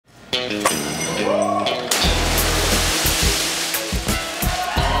Hi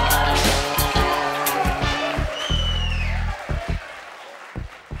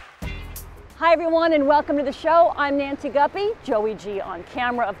everyone and welcome to the show. I'm Nancy Guppy, Joey G on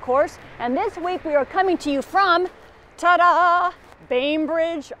camera of course, and this week we are coming to you from, ta-da,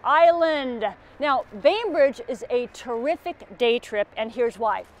 Bainbridge Island. Now, Bainbridge is a terrific day trip and here's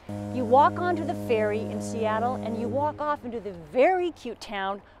why. You walk onto the ferry in Seattle and you walk off into the very cute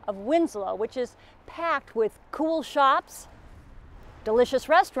town of Winslow, which is packed with cool shops, delicious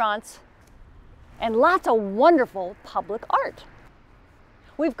restaurants, and lots of wonderful public art.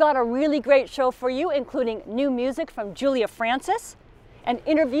 We've got a really great show for you, including new music from Julia Francis, an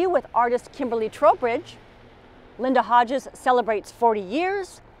interview with artist Kimberly Trowbridge, Linda Hodges celebrates 40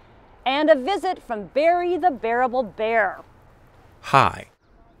 years, and a visit from Barry the Bearable Bear. Hi.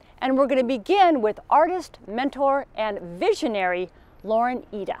 And we're going to begin with artist, mentor, and visionary Lauren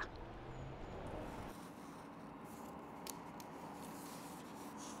Iida.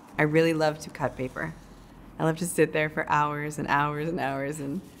 I really love to cut paper. I love to sit there for hours and hours and hours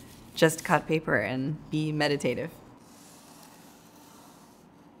and just cut paper and be meditative.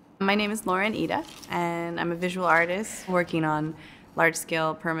 My name is Lauren Iida, and I'm a visual artist working on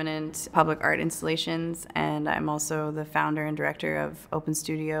large-scale permanent public art installations, and I'm also the founder and director of Open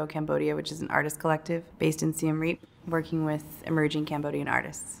Studio Cambodia, which is an artist collective based in Siem Reap, working with emerging Cambodian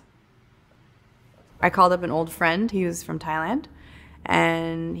artists. I called up an old friend. He was from Thailand,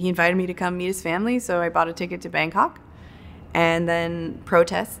 and he invited me to come meet his family, so I bought a ticket to Bangkok. And then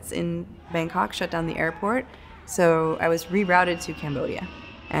protests in Bangkok shut down the airport, so I was rerouted to Cambodia.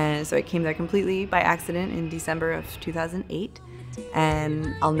 And so I came there completely by accident in December of 2008,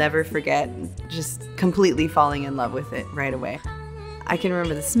 and I'll never forget just completely falling in love with it right away. I can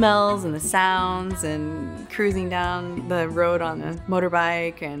remember the smells and the sounds and cruising down the road on a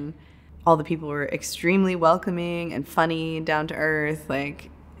motorbike, and all the people were extremely welcoming and funny, down to earth. Like,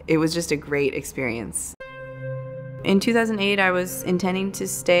 it was just a great experience. In 2008, I was intending to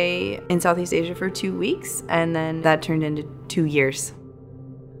stay in Southeast Asia for 2 weeks, and then that turned into 2 years.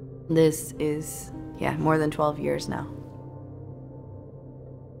 This is, more than 12 years now.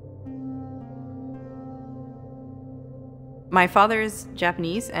 My father is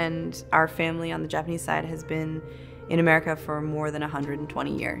Japanese, and our family on the Japanese side has been in America for more than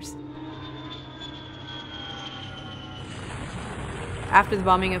 120 years. After the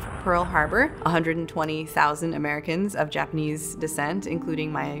bombing of Pearl Harbor, 120,000 Americans of Japanese descent,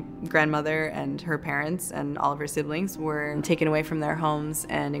 including my grandmother and her parents and all of her siblings, were taken away from their homes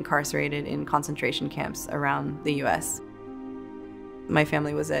and incarcerated in concentration camps around the US. My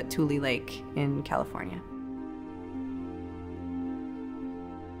family was at Tule Lake in California.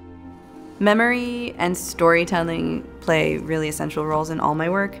 Memory and storytelling play really essential roles in all my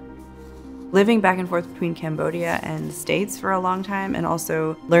work. Living back and forth between Cambodia and the States for a long time, and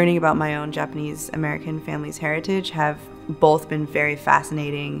also learning about my own Japanese American family's heritage, have both been very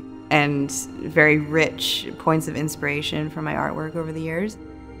fascinating and very rich points of inspiration for my artwork over the years.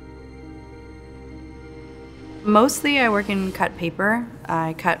 Mostly I work in cut paper.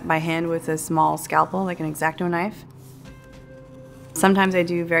 I cut by hand with a small scalpel, like an X-Acto knife. Sometimes I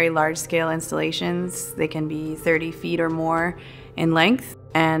do very large-scale installations. They can be 30 feet or more in length,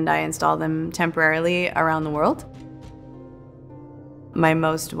 and I install them temporarily around the world. My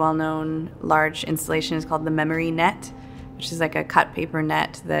most well-known large installation is called the memory net, which is like a cut paper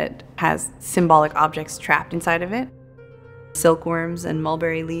net that has symbolic objects trapped inside of it. Silkworms and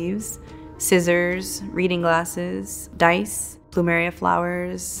mulberry leaves, scissors, reading glasses, dice, plumeria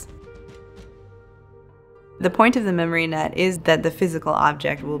flowers. The point of the memory net is that the physical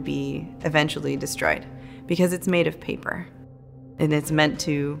object will be eventually destroyed because it's made of paper. And it's meant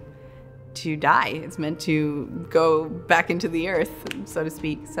to die. It's meant to go back into the earth, so to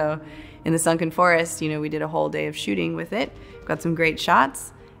speak. So in the sunken forest, we did a whole day of shooting with it, got some great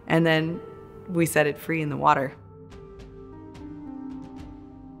shots, and then we set it free in the water.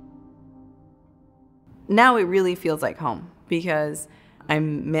 Now it really feels like home because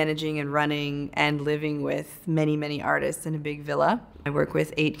I'm managing and running and living with many, many artists in a big villa. I work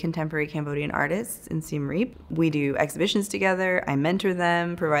with 8 contemporary Cambodian artists in Siem Reap. We do exhibitions together. I mentor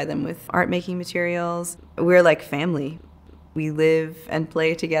them, provide them with art-making materials. We're like family. We live and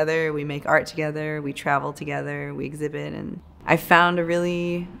play together. We make art together. We travel together. We exhibit. And I found a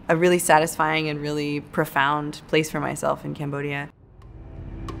really satisfying and really profound place for myself in Cambodia.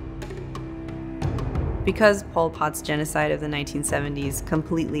 Because Pol Pot's genocide of the 1970s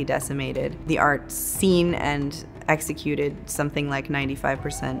completely decimated the art scene and executed something like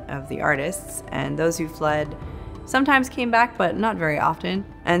 95% of the artists, and those who fled sometimes came back, but not very often.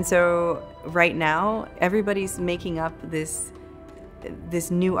 And so right now, everybody's making up this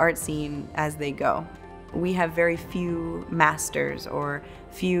new art scene as they go. We have very few masters or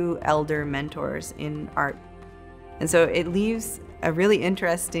few elder mentors in art. And so it leaves a really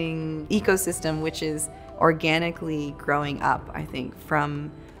interesting ecosystem which is organically growing up, I think,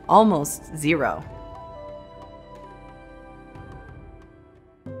 from almost zero.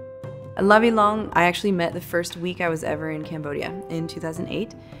 Lavi Long, I actually met the first week I was ever in Cambodia in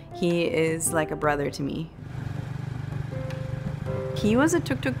 2008. He is like a brother to me. He was a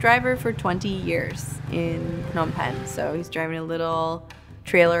tuk-tuk driver for 20 years in Phnom Penh. So he's driving a little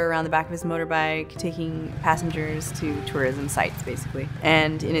trailer around the back of his motorbike, taking passengers to tourism sites, basically.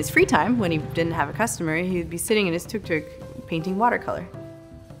 And in his free time, when he didn't have a customer, he'd be sitting in his tuk-tuk painting watercolor.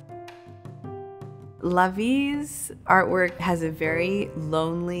 Lavi's artwork has a very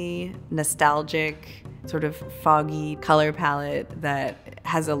lonely, nostalgic, sort of foggy color palette that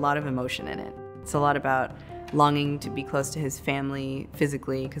has a lot of emotion in it. It's a lot about longing to be close to his family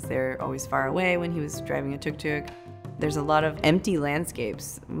physically because they're always far away when he was driving a tuk-tuk. There's a lot of empty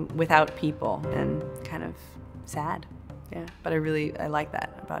landscapes without people and kind of sad. Yeah, but I like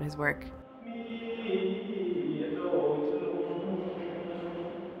that about his work.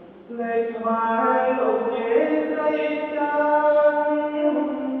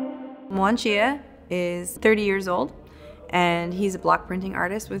 Moan Chia is 30 years old, and he's a block printing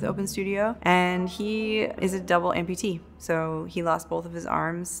artist with Open Studio, and he is a double amputee. So he lost both of his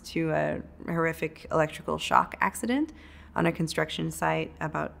arms to a horrific electrical shock accident on a construction site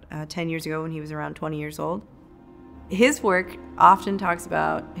about 10 years ago when he was around 20 years old. His work often talks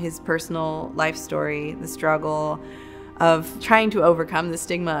about his personal life story, the struggle of trying to overcome the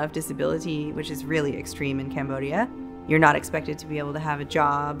stigma of disability, which is really extreme in Cambodia. You're not expected to be able to have a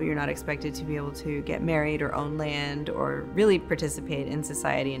job, you're not expected to be able to get married or own land or really participate in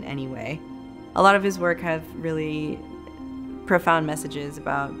society in any way. A lot of his work have really profound messages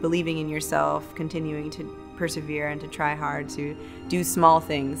about believing in yourself, continuing to persevere and to try hard to do small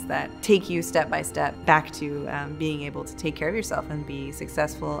things that take you step by step back to being able to take care of yourself and be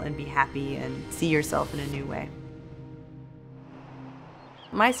successful and be happy and see yourself in a new way.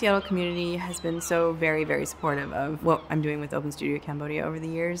 My Seattle community has been so very, very supportive of what I'm doing with Open Studio Cambodia over the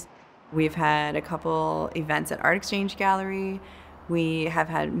years. We've had a couple events at Art Exchange Gallery. We have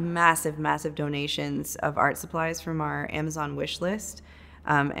had massive, massive donations of art supplies from our Amazon wish list,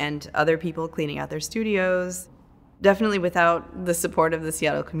 and other people cleaning out their studios. Definitely without the support of the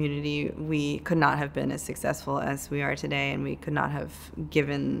Seattle community, we could not have been as successful as we are today, and we could not have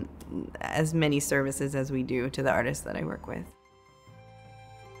given as many services as we do to the artists that I work with.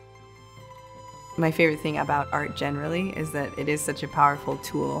 My favorite thing about art generally is that it is such a powerful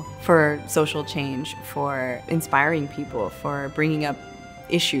tool for social change, for inspiring people, for bringing up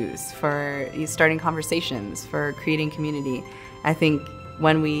issues, for starting conversations, for creating community. I think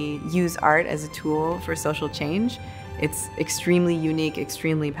when we use art as a tool for social change, it's extremely unique,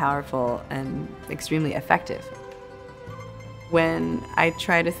 extremely powerful, and extremely effective. When I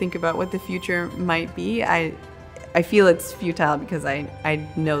try to think about what the future might be, I feel it's futile because I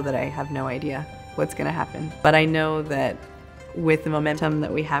know that I have no idea what's going to happen. But I know that with the momentum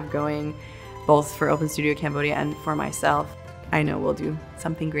that we have going, both for Open Studio Cambodia and for myself, I know we'll do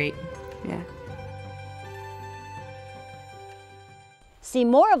something great. Yeah. See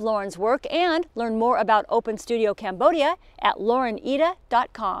more of Lauren's work and learn more about Open Studio Cambodia at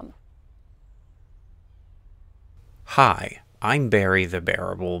laurenida.com. Hi, I'm Barry the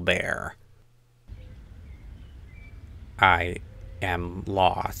Bearable Bear. I am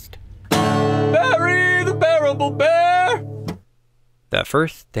lost. Barry the Bearable Bear! The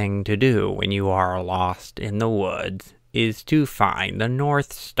first thing to do when you are lost in the woods is to find the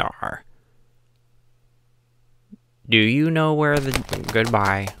North Star. Do you know where the...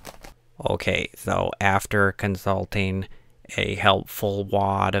 Goodbye. Okay, so after consulting a helpful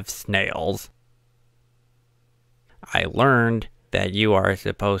wad of snails, I learned that you are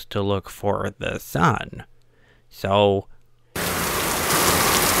supposed to look for the sun. So...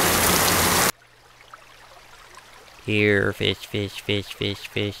 Here, fish, fish, fish, fish,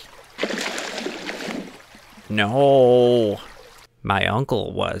 fish. No! My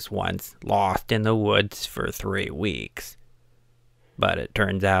uncle was once lost in the woods for 3 weeks. But it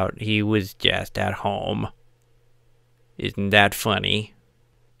turns out he was just at home. Isn't that funny?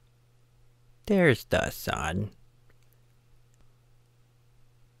 There's the sun.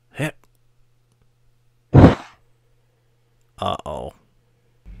 Hit. Uh-oh.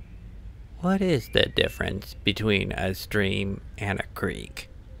 What is the difference between a stream and a creek?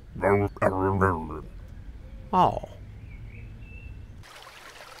 Oh.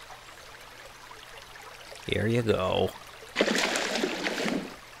 Here you go.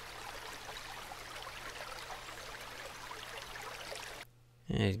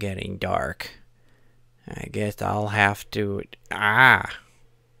 It's getting dark. I guess I'll have to...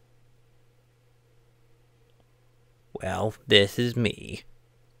 Well, this is me.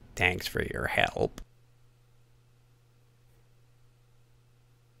 Thanks for your help.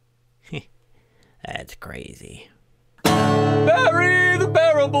 That's crazy. Bury the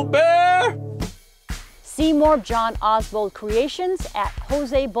Bearable Bear! See more John Osebold creations at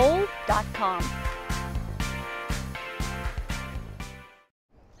josebold.com.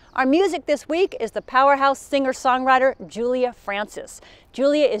 Our music this week is the powerhouse singer-songwriter Julia Francis.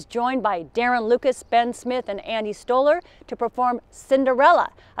 Julia is joined by Darren Lucas, Ben Smith, and Andy Stoller to perform Cinderella,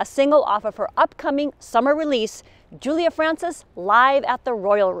 a single off of her upcoming summer release, Julia Francis Live at the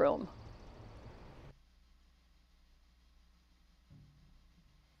Royal Room.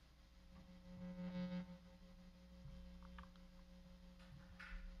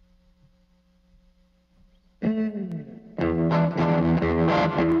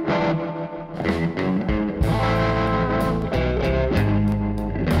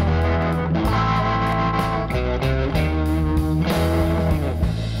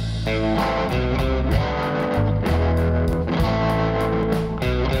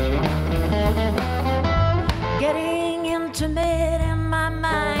 Getting intimate in my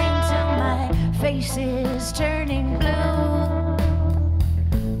mind till my face is turning blue.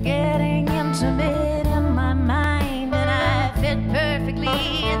 Getting intimate in my mind and I fit perfectly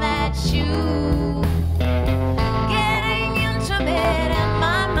in that shoe. Getting intimate in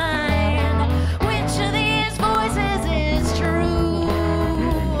my mind, which of these voices is true?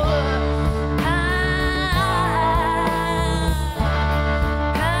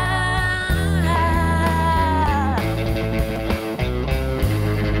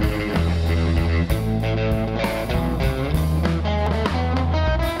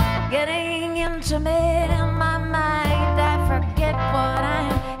 Getting intimate in my mind, I forget what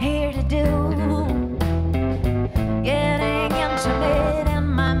I'm here to do. Getting intimate in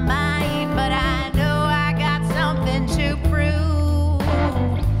my mind, but I know I got something to prove.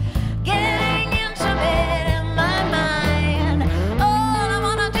 Getting intimate in my mind, all I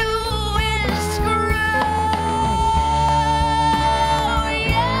wanna do is screw.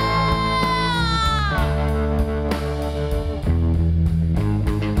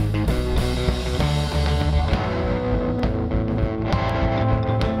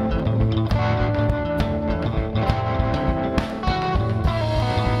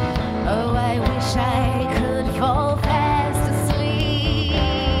 Oh, I wish I could fall fast asleep.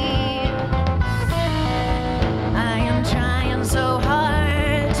 I am trying so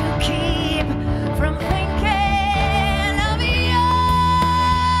hard to keep from thinking of you.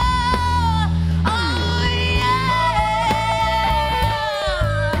 Oh,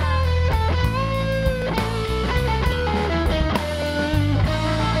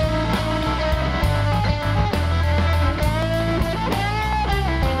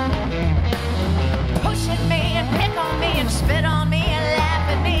 push at me and pick on me and spit on me and laugh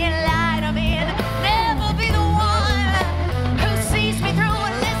at me and lie to me and never be the one who sees me through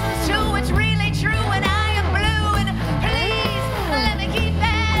and listens to what's really true and I am blue and please let me keep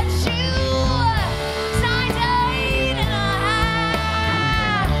that shoe size 8 and a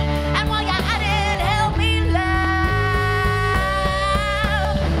half and while you're at it help me love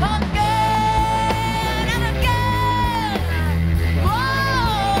again and again.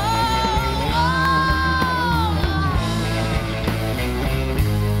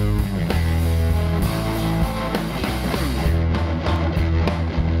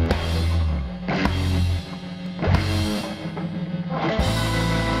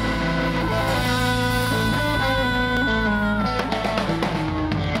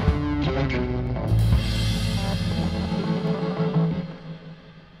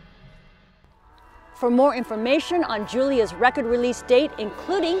 For more information on Julia's record release date,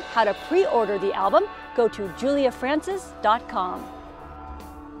 including how to pre-order the album, go to juliafrancis.com.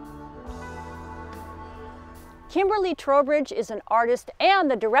 Kimberly Trowbridge is an artist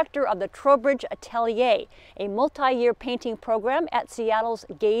and the director of the Trowbridge Atelier, a multi-year painting program at Seattle's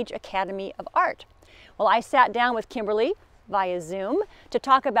Gage Academy of Art. Well, I sat down with Kimberly via Zoom to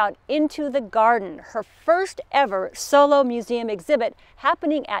talk about Into the Garden, her first ever solo museum exhibit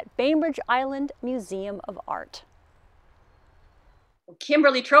happening at Bainbridge Island Museum of Art.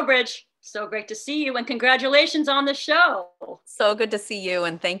 Kimberly Trowbridge, so great to see you and congratulations on the show. So good to see you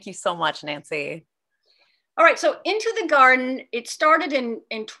and thank you so much, Nancy. All right, so Into the Garden, it started in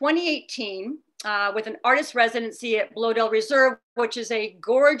 2018 with an artist residency at Blodell Reserve, which is a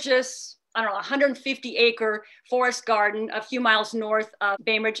gorgeous, I don't know, 150-acre forest garden a few miles north of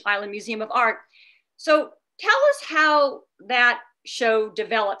Bainbridge Island Museum of Art. So tell us how that show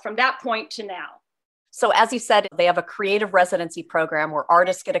developed from that point to now. So as you said, they have a creative residency program where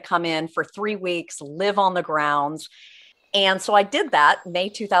artists get to come in for 3 weeks, live on the grounds. And so I did that May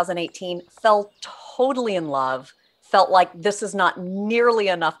 2018, fell totally in love, felt like this is not nearly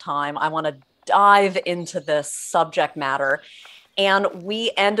enough time. I want to dive into this subject matter. And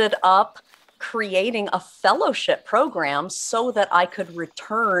we ended up creating a fellowship program so that I could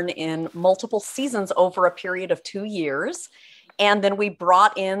return in multiple seasons over a period of 2 years. And then we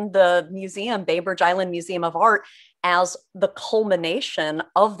brought in the museum, Bainbridge Island Museum of Art, as the culmination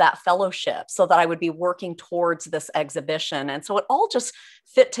of that fellowship so that I would be working towards this exhibition. And so it all just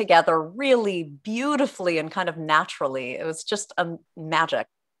fit together really beautifully and kind of naturally. It was just a magic.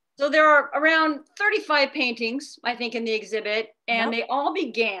 So there are around 35 paintings, I think, in the exhibit, and Yep. they all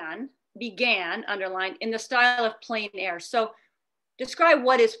began, underlined, in the style of plein air. So describe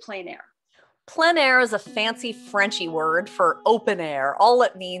what is plein air. Plein air is a fancy Frenchy word for open air. All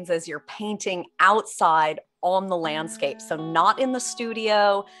it means is you're painting outside on the landscape. So not in the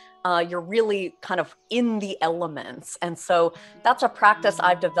studio, you're really kind of in the elements. And so that's a practice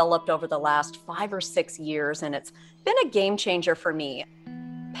I've developed over the last 5 or 6 years, and it's been a game changer for me.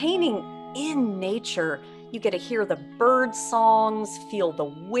 Painting in nature, you get to hear the bird songs, feel the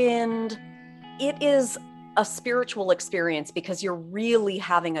wind. It is a spiritual experience because you're really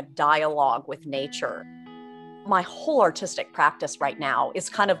having a dialogue with nature. My whole artistic practice right now is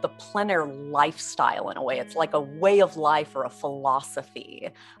kind of the plein air lifestyle in a way. It's like a way of life or a philosophy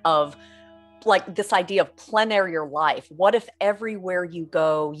of like this idea of plein air your life. What if everywhere you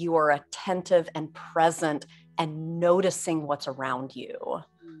go, you are attentive and present and noticing what's around you?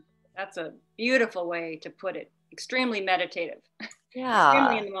 That's a beautiful way to put it. Extremely meditative. Yeah.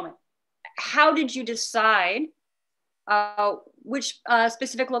 Extremely in the moment. How did you decide which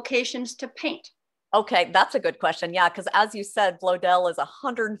specific locations to paint? Okay, that's a good question. Yeah, because as you said, Blodell is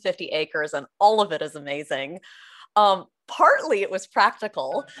 150 acres and all of it is amazing. Partly it was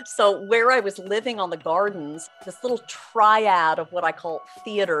practical. So where I was living on the gardens, this little triad of what I call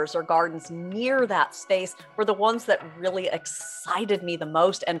theaters or gardens near that space were the ones that really excited me the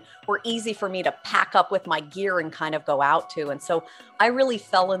most and were easy for me to pack up with my gear and kind of go out to. And so I really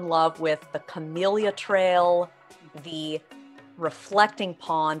fell in love with the Camellia Trail, the Reflecting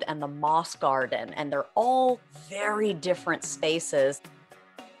Pond, and the Moss Garden. And they're all very different spaces.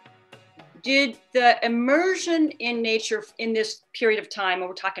 Did the immersion in nature in this period of time, and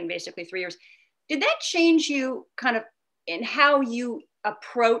we're talking basically 3 years, did that change you kind of in how you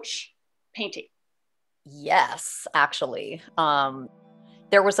approach painting? Yes, actually.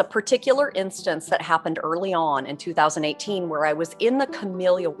 There was a particular instance that happened early on in 2018 where I was in the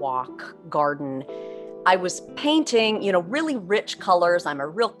Camellia Walk garden. I was painting, really rich colors. I'm a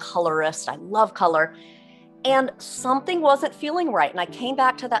real colorist. I love color. And something wasn't feeling right. And I came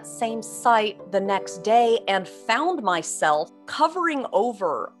back to that same site the next day and found myself covering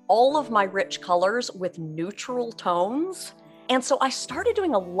over all of my rich colors with neutral tones. And so I started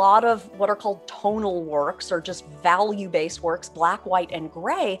doing a lot of what are called tonal works or just value-based works, black, white, and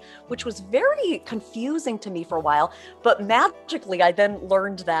gray, which was very confusing to me for a while. But magically, I then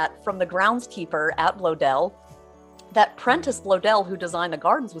learned that from the groundskeeper at Blodell, that Prentice Blodell, who designed the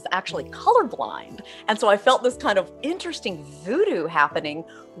gardens, was actually colorblind. And so I felt this kind of interesting voodoo happening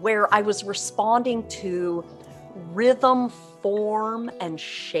where I was responding to rhythm, form, and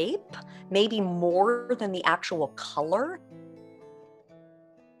shape, maybe more than the actual color.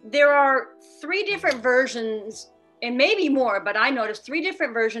 There are 3 different versions, and maybe more, but I noticed 3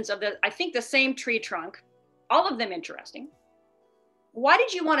 different versions of I think the same tree trunk, all of them interesting. Why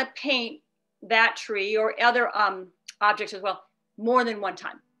did you want to paint that tree or other objects as well more than one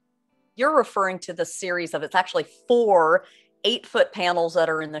time? You're referring to the series of, it's actually 4 8-foot panels that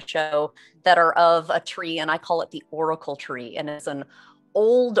are in the show that are of a tree, and I call it the oracle tree. And it's an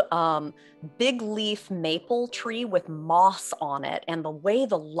old big leaf maple tree with moss on it. And the way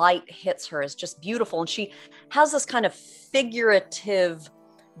the light hits her is just beautiful. And she has this kind of figurative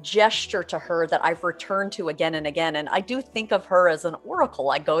gesture to her that I've returned to again and again. And I do think of her as an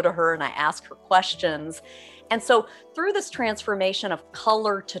oracle. I go to her and I ask her questions. And so through this transformation of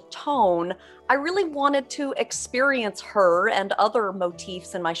color to tone, I really wanted to experience her and other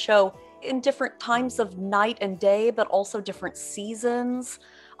motifs in my show in different times of night and day, but also different seasons.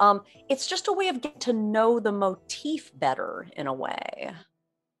 It's just a way of getting to know the motif better in a way.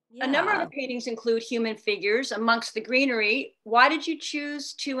 A number of the paintings include human figures amongst the greenery. Why did you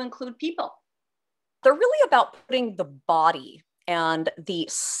choose to include people? They're really about putting the body and the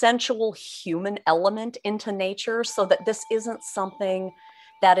sensual human element into nature so that this isn't something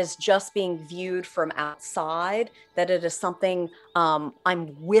that is just being viewed from outside, that it is something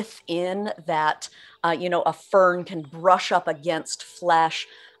I'm within, that, a fern can brush up against flesh.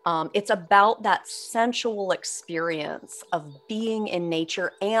 It's about that sensual experience of being in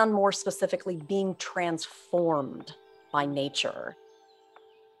nature and more specifically being transformed by nature.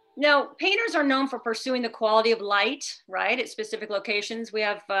 Now, painters are known for pursuing the quality of light, right, at specific locations. We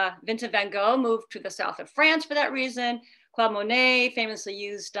have Vincent van Gogh moved to the south of France for that reason. Claude Monet famously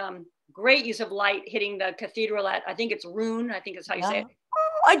used great use of light hitting the cathedral at, I think it's Rouen, I think is how you say it.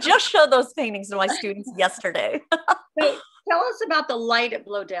 Oh, I just showed those paintings to my students yesterday. So tell us about the light at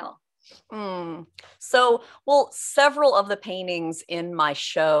Bloedel. So, several of the paintings in my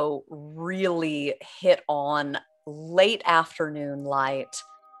show really hit on late afternoon light.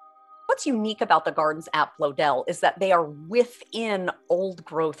 What's unique about the gardens at Bloedel is that they are within old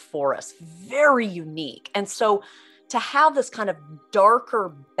growth forests, very unique. And so to have this kind of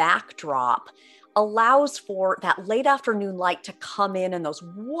darker backdrop allows for that late afternoon light to come in those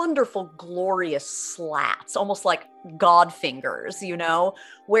wonderful, glorious slats, almost like God fingers,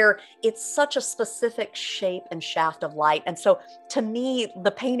 where it's such a specific shape and shaft of light. And so to me,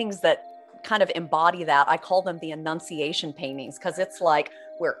 the paintings that kind of embody that, I call them the Annunciation paintings, because it's like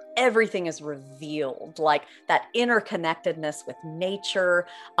where everything is revealed, like that interconnectedness with nature,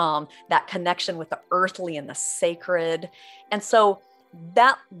 that connection with the earthly and the sacred. And so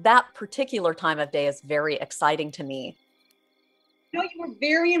that particular time of day is very exciting to me. You were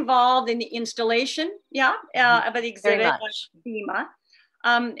very involved in the installation, of the exhibit at BEMA.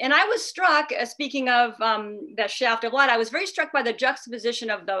 And I was struck, speaking of that shaft of light, I was very struck by the juxtaposition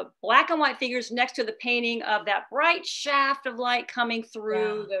of the black and white figures next to the painting of that bright shaft of light coming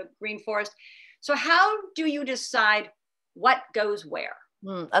through the green forest. So how do you decide what goes where?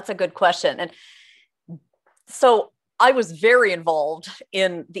 That's a good question. And so I was very involved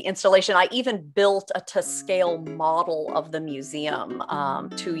in the installation. I even built a to-scale model of the museum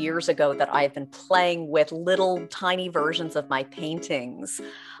 2 years ago that I've been playing with little tiny versions of my paintings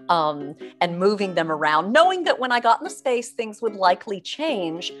and moving them around, knowing that when I got in the space, things would likely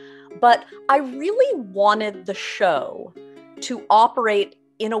change. But I really wanted the show to operate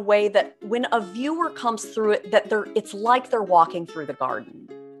in a way that when a viewer comes through it, that it's like they're walking through the garden.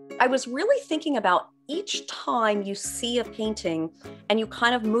 I was really thinking about each time you see a painting and you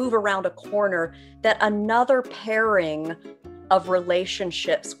kind of move around a corner, that another pairing of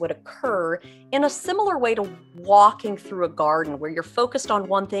relationships would occur in a similar way to walking through a garden, where you're focused on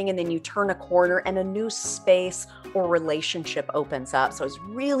one thing and then you turn a corner and a new space or relationship opens up. So I was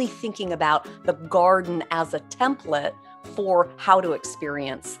really thinking about the garden as a template for how to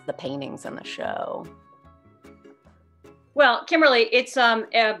experience the paintings in the show. Well, Kimberly, it's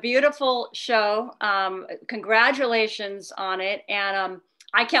a beautiful show. Congratulations on it. And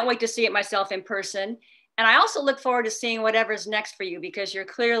I can't wait to see it myself in person. And I also look forward to seeing whatever's next for you, because you're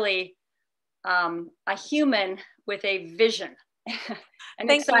clearly a human with a vision.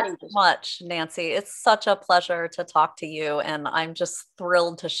 Thank you so much, Nancy. It's such a pleasure to talk to you. And I'm just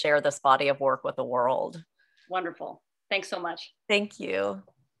thrilled to share this body of work with the world. Wonderful. Thanks so much. Thank you.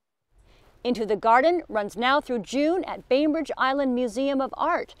 Into the Garden runs now through June at Bainbridge Island Museum of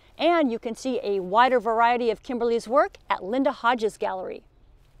Art, and you can see a wider variety of Kimberly's work at Linda Hodges Gallery.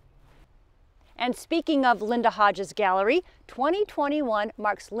 And speaking of Linda Hodges Gallery, 2021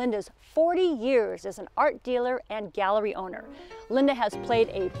 marks Linda's 40 years as an art dealer and gallery owner. Linda has played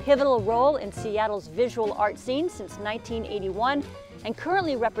a pivotal role in Seattle's visual art scene since 1981 and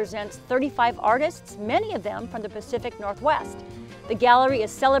currently represents 35 artists, many of them from the Pacific Northwest. The gallery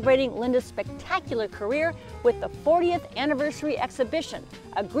is celebrating Linda's spectacular career with the 40th anniversary exhibition,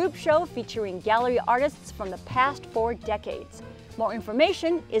 a group show featuring gallery artists from the past 4 decades. More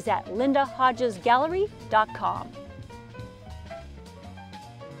information is at lindahodgesgallery.com.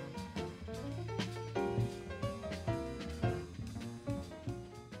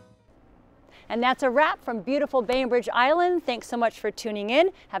 And that's a wrap from beautiful Bainbridge Island. Thanks so much for tuning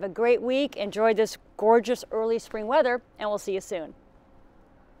in. Have a great week. Enjoy this gorgeous early spring weather, and we'll see you soon.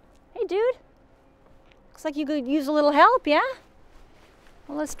 Hey, dude. Looks like you could use a little help, yeah?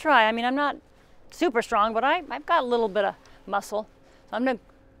 Well, let's try. I mean, I'm not super strong, but I've got a little bit of muscle. So I'm gonna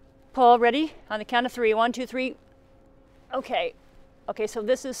pull. Ready? On the count of 3. 1, 2, 3. Okay. Okay, so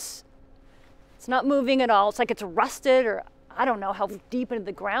it's not moving at all. It's like it's rusted, or I don't know how deep into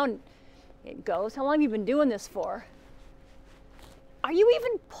the ground it goes. How long have you been doing this for? Are you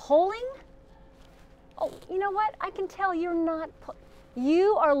even pulling? Oh, you know what? I can tell you're not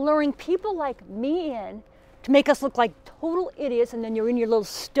You are luring people like me in to make us look like total idiots, and then you're in your little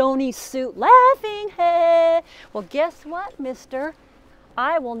stony suit laughing, hey. Well, guess what, mister?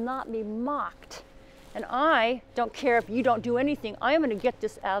 I will not be mocked. And I don't care if you don't do anything. I am gonna get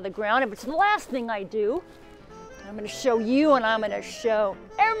this out of the ground. If it's the last thing I do, I'm gonna show you and I'm gonna show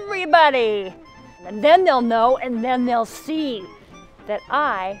everybody. And then they'll know, and then they'll see that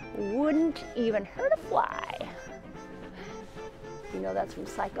I wouldn't even hurt a fly. You know that's from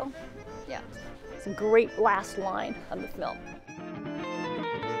Psycho? Yeah. It's a great last line of the film.